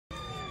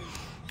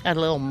Got a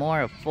little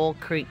more of Full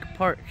Creek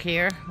Park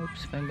here.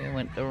 Oops, maybe I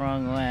went the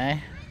wrong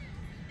way.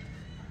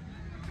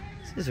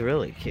 This is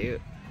really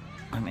cute.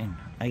 I mean,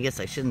 I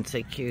guess I shouldn't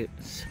say cute.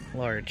 It's a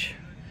large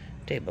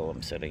table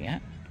I'm sitting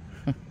at.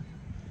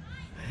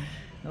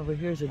 Over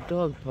here's a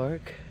dog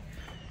park.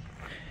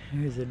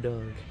 Here's a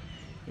dog.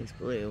 He's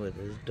playing with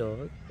his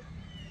dog.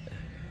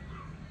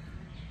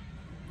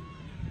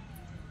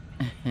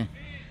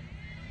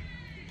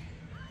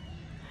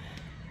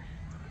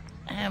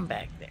 And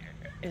back there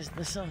is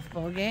the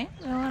softball game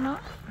going on.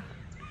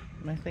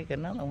 And I think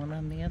another one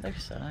on the other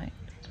side.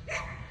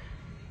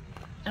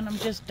 And I'm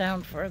just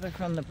down further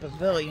from the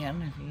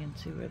pavilion. If you can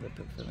see where the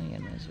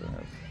pavilion is.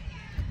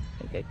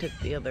 I think I took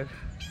the other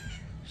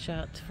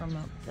shots from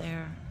up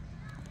there.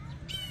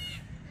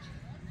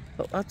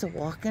 But lots of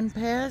walking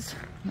paths.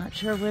 Not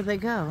sure where they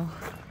go.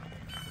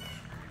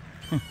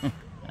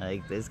 I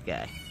like this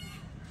guy.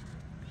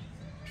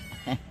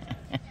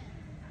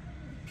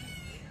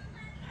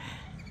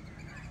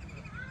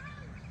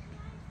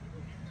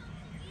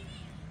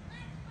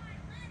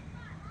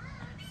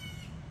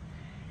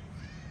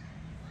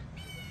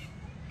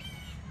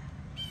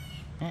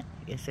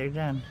 Guess they're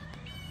done.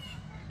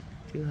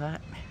 Too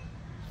hot?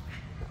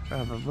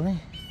 Probably.